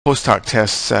post-hoc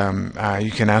tests, you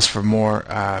can ask for more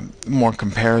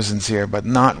comparisons here, but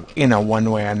not in a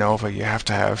one-way Anova. You have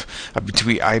to have a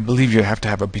between. I believe you have to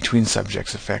have a between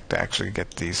subjects effect to actually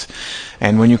get these.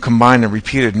 And when you combine the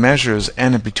repeated measures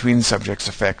and a between subjects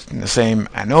effect in the same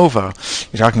Anova,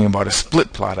 you're talking about a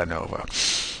split plot Anova,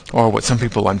 or what some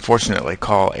people unfortunately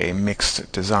call a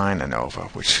mixed design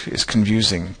Anova, which is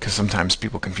confusing because sometimes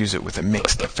people confuse it with a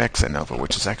mixed effects Anova,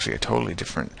 which is actually a totally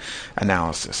different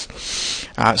analysis.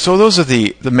 So those are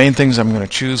the main things I'm going to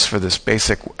choose for this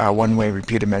basic one-way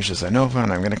repeated measures Anova,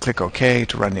 and I'm going to click OK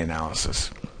to run the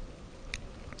analysis.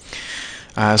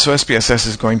 So SPSS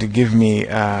is going to give me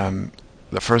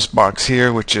the first box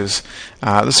here, which is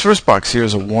this first box here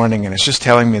is a warning, and it's just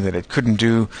telling me that it couldn't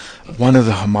do one of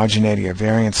the homogeneity of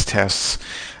variance tests,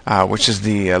 which is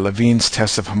the Levine's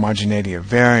test of homogeneity of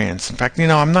variance. In fact,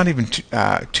 I'm not even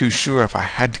too sure if I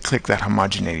had to click that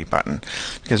homogeneity button,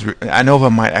 because Anova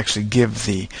might actually give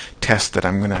the test that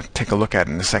I'm going to take a look at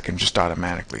in a second just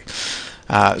automatically.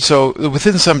 So the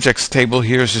within subjects table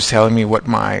here is just telling me what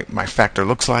my factor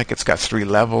looks like. It's got 3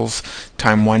 levels,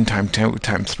 time 1, time 2,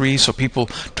 time 3. So people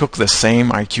took the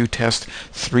same IQ test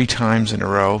 3 times in a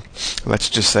row, let's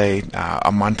just say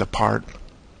a month apart.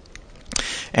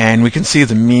 And we can see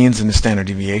the means and the standard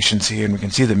deviations here, and we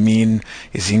can see the mean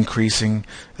is increasing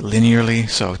linearly.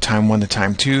 So time 1 to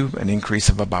time 2, an increase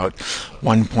of about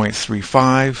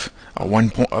 1.35,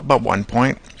 or about 1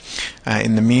 point.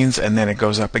 In the means, and then it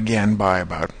goes up again by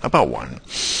about 1.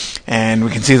 And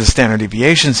we can see the standard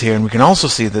deviations here, and we can also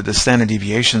see that the standard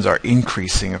deviations are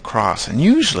increasing across. And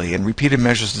usually in repeated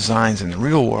measures designs in the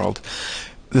real world,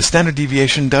 the standard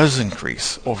deviation does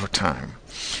increase over time.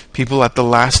 People at the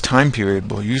last time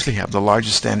period will usually have the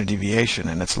largest standard deviation,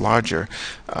 and it's larger,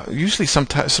 usually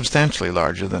substantially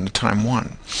larger than the time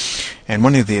 1. And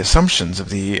one of the assumptions of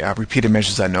the repeated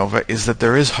measures Anova is that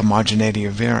there is homogeneity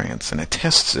of variance, and it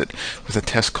tests it with a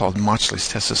test called Mauchly's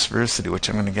test of sphericity, which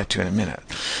I'm going to get to in a minute.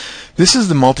 This is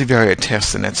the multivariate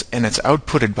test, and it's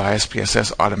outputted by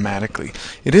SPSS automatically.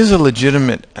 It is a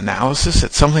legitimate analysis.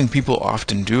 It's something people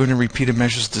often do in a repeated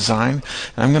measures design,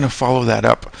 and I'm going to follow that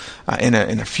up in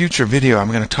a future video.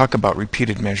 I'm going to talk about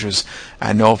repeated measures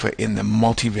Anova in the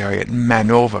multivariate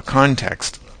MANOVA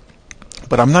context.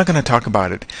 But I'm not going to talk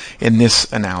about it in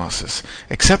this analysis,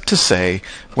 except to say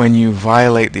when you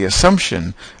violate the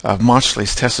assumption of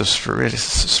Mauchly's test of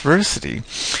sphericity,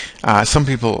 some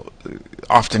people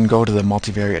often go to the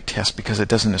multivariate test because it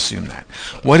doesn't assume that.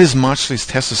 What is Mauchly's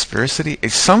test of sphericity?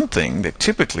 It's something that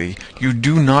typically you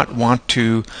do not want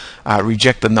to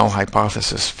reject the null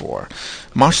hypothesis for.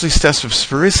 Mauchly's test of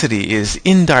sphericity is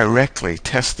indirectly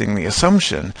testing the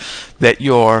assumption that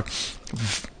your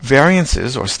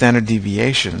variances or standard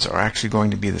deviations are actually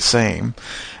going to be the same,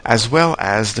 as well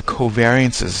as the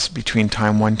covariances between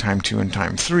time 1, time 2, and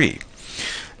time 3.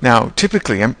 Now,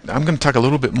 typically, I'm going to talk a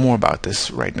little bit more about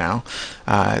this right now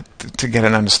to get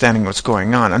an understanding of what's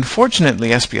going on. Unfortunately,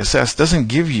 SPSS doesn't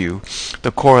give you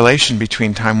the correlation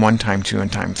between time 1, time 2,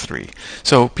 and time 3.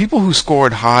 So people who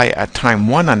scored high at time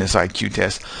 1 on this IQ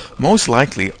test most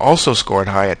likely also scored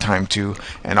high at time 2,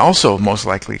 and also most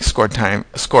likely scored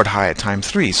high at time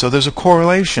 3. So there's a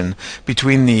correlation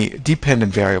between the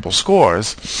dependent variable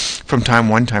scores from time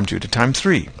 1, time 2 to time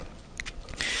 3.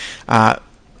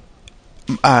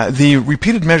 The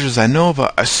repeated measures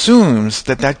Anova assumes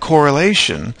that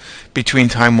correlation between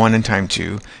time 1 and time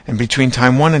 2, and between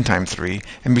time 1 and time 3,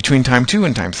 and between time 2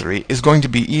 and time 3 is going to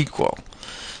be equal.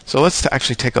 So let's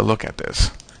actually take a look at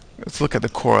this. Let's look at the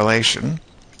correlation.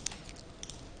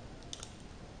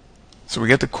 So we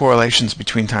get the correlations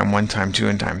between time 1, time 2,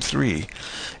 and time 3.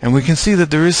 And we can see that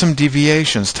there is some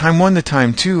deviations. Time 1 to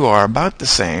time 2 are about the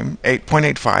same,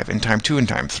 0.85 in time 2 and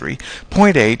time 3,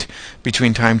 0.8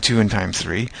 between time 2 and time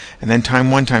 3, and then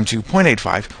time 1, time 2,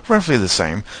 0.85, roughly the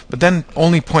same, but then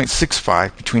only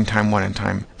 0.65 between time 1 and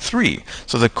time 3.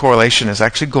 So the correlation is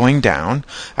actually going down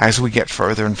as we get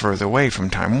further and further away from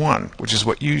time 1, which is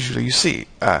what usually you see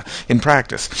in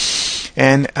practice.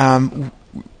 And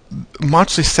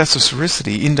Mauchly's test of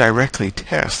sphericity indirectly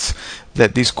tests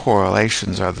that these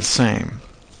correlations are the same.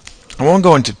 I won't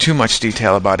go into too much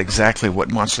detail about exactly what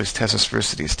Mauchly's test of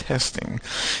sphericity is testing,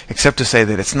 except to say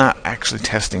that it's not actually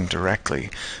testing directly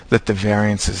that the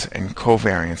variances and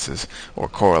covariances or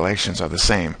correlations are the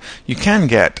same. You can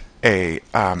get a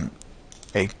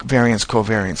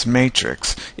variance-covariance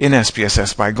matrix in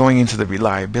SPSS by going into the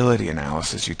reliability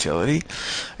analysis utility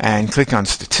and click on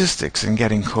statistics and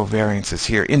getting covariances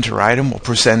here. Inter-item will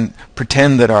pretend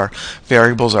that our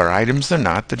variables are items. They're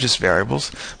not. They're just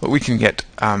variables. But we can get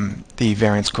the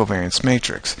variance-covariance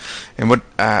matrix. And what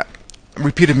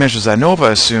repeated measures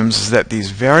Anova assumes is that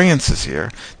these variances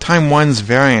here, time 1's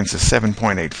variance is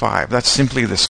 7.85. That's simply the